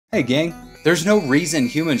Hey gang, there's no reason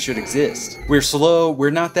humans should exist. We're slow, we're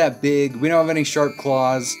not that big, we don't have any sharp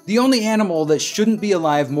claws. The only animal that shouldn't be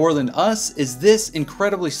alive more than us is this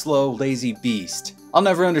incredibly slow, lazy beast. I'll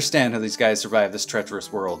never understand how these guys survive this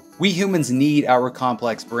treacherous world. We humans need our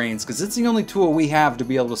complex brains because it's the only tool we have to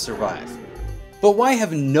be able to survive. But why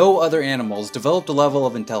have no other animals developed a level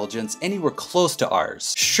of intelligence anywhere close to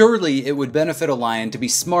ours? Surely it would benefit a lion to be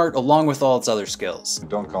smart along with all its other skills.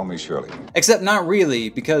 Don't call me Shirley. Except not really,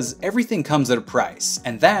 because everything comes at a price,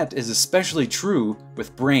 and that is especially true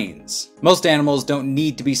with brains. Most animals don't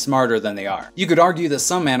need to be smarter than they are. You could argue that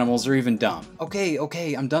some animals are even dumb.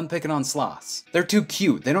 Okay, I'm done picking on sloths. They're too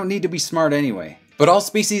cute, they don't need to be smart anyway. But all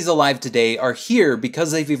species alive today are here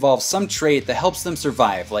because they've evolved some trait that helps them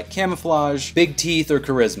survive, like camouflage, big teeth, or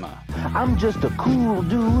charisma. I'm just a cool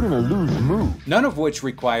dude in a loose mood. None of which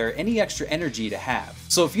require any extra energy to have.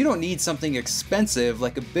 So if you don't need something expensive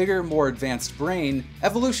like a bigger, more advanced brain,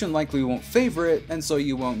 evolution likely won't favor it, and so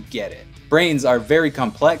you won't get it. Brains are very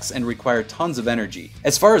complex and require tons of energy.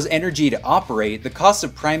 As far as energy to operate, the cost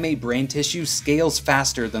of primate brain tissue scales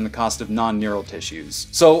faster than the cost of non-neural tissues.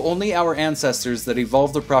 So only our ancestors that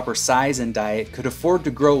evolved the proper size and diet could afford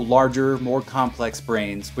to grow larger, more complex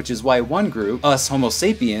brains, which is why one group, us Homo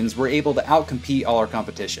sapiens, were able to outcompete all our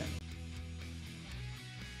competition.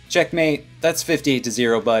 Checkmate, that's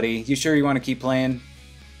 58-0, buddy. You sure you want to keep playing?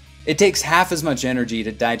 It takes half as much energy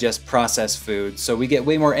to digest processed food, so we get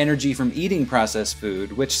way more energy from eating processed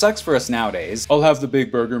food, which sucks for us nowadays. I'll have the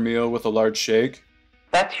big burger meal with a large shake.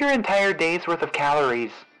 That's your entire day's worth of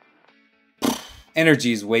calories.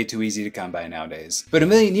 Energy is way too easy to come by nowadays. But a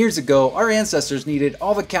million years ago, our ancestors needed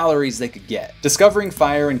all the calories they could get. Discovering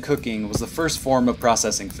fire and cooking was the first form of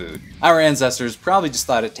processing food. Our ancestors probably just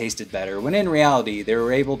thought it tasted better, when in reality, they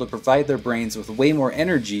were able to provide their brains with way more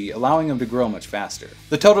energy, allowing them to grow much faster.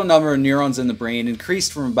 The total number of neurons in the brain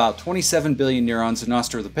increased from about 27 billion neurons in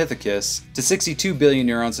Australopithecus, to 62 billion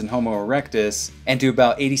neurons in Homo erectus, and to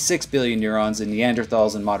about 86 billion neurons in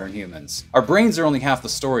Neanderthals and modern humans. Our brains are only half the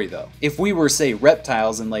story though. If we were, say,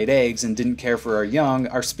 reptiles and laid eggs and didn't care for our young,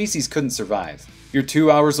 our species couldn't survive. You're 2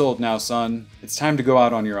 hours old now, son. It's time to go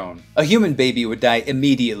out on your own. A human baby would die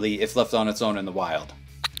immediately if left on its own in the wild.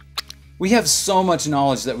 We have so much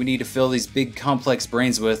knowledge that we need to fill these big complex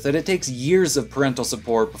brains with that it takes years of parental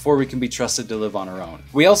support before we can be trusted to live on our own.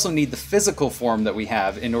 We also need the physical form that we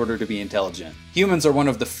have in order to be intelligent. Humans are one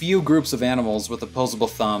of the few groups of animals with opposable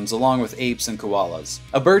thumbs, along with apes and koalas.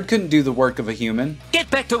 A bird couldn't do the work of a human. Get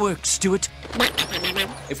back to work, Stuart.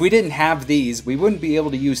 If we didn't have these, we wouldn't be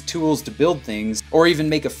able to use tools to build things, or even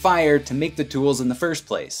make a fire to make the tools in the first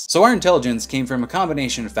place. So our intelligence came from a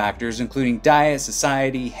combination of factors including diet,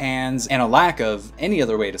 society, hands, and a lack of any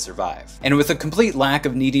other way to survive. And with a complete lack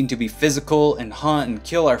of needing to be physical and hunt and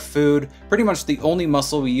kill our food, pretty much the only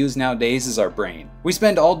muscle we use nowadays is our brain. We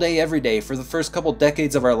spend all day every day for the first couple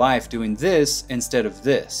decades of our life doing this instead of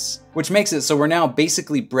this, which makes it so we're now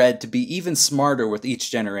basically bred to be even smarter with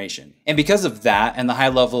each generation. And because of that and the high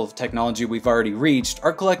level of technology we've already reached,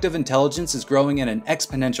 our collective intelligence is growing at an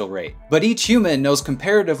exponential rate. But each human knows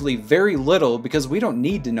comparatively very little because we don't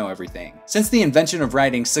need to know everything. Since the invention of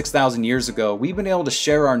writing 6,000 years ago, we've been able to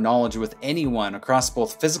share our knowledge with anyone across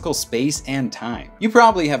both physical space and time. You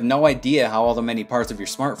probably have no idea how all the many parts of your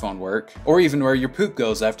smartphone work, or even where your poop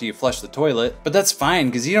goes after you flush the toilet, but that's fine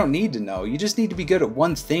because you don't need to know, you just need to be good at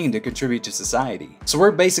one thing to contribute to society. So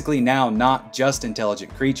we're basically now not just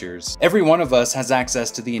intelligent creatures. Every one of us has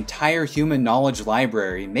access to the entire human knowledge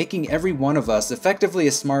library, making every one of us effectively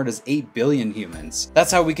as smart as 8 billion humans.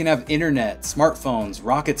 That's how we can have internet, smartphones,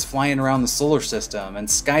 rockets flying around the solar system, and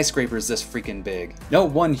skyscrapers this freaking big. No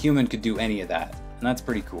one human could do any of that, and that's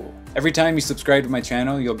pretty cool. Every time you subscribe to my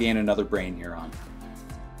channel, you'll gain another brain neuron.